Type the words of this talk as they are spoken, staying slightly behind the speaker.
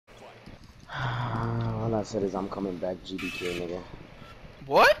I said is I'm coming back, GDK, nigga.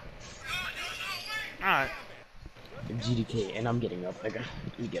 What? Alright. GDK, and I'm getting up, nigga.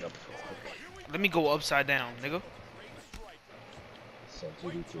 Let me get up real quick. Let me go upside down, nigga. Said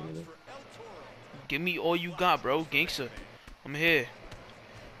GDK, nigga. Give me all you got, bro. Gangster. I'm here.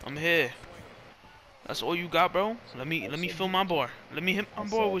 I'm here. That's all you got, bro? Let me fill my bar. Let me hit my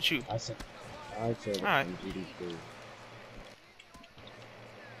bar with you. I said Alright. I'm GDK.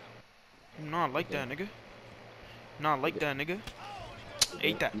 Not like that, nigga. Not like that, nigga.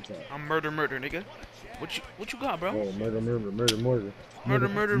 Ain't that? I'm murder, nigga. What you got, bro? Oh, murder.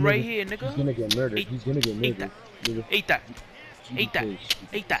 Murder right here, nigga. He's gonna get murdered. He's gonna get murdered. Ate that. Ate that.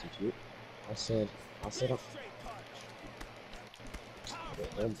 Ate that. I said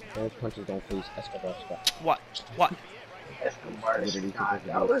those punches don't face Escobar stuff. What? What? Escobar Scott,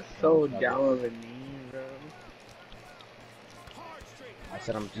 that was so down on the knee, bro. I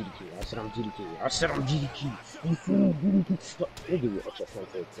said I'm GDK. I said I'm GDK. I said I'm GDK. You said I'm GDK. Stop. Give me a chest on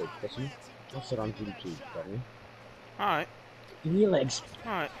take. That's me. I said I'm GDK, buddy. Alright. Give me your legs.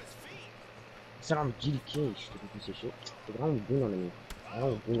 Alright. I said I'm GDK, stupid piece of shit. That don't do nothing to me.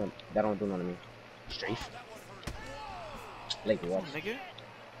 That don't do nothing to me. Strafe. Like what? Oh, nigga.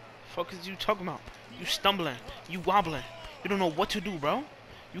 Fuck is you talking about? You stumbling. You wobbling. You don't know what to do, bro.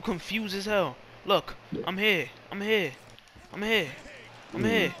 You confused as hell. Look, I'm here. I'm here. I'm here. I'm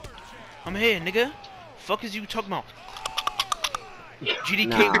here. I'm here, nigga. Fuck is you talking about?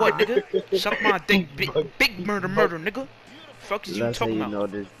 GDK what, nigga? Suck my dick. Big murder, nigga. Fuck is you talking about? That's how you know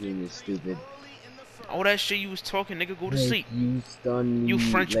this game is stupid. All that shit you was talking, nigga, go to sleep. You stun You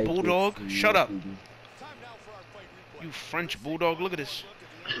French like bulldog, shut up. You French bulldog, look at this.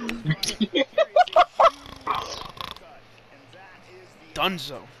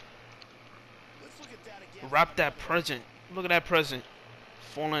 Dunzo. Wrap that present. Look at that present.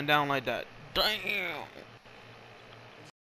 Falling down like that. Damn.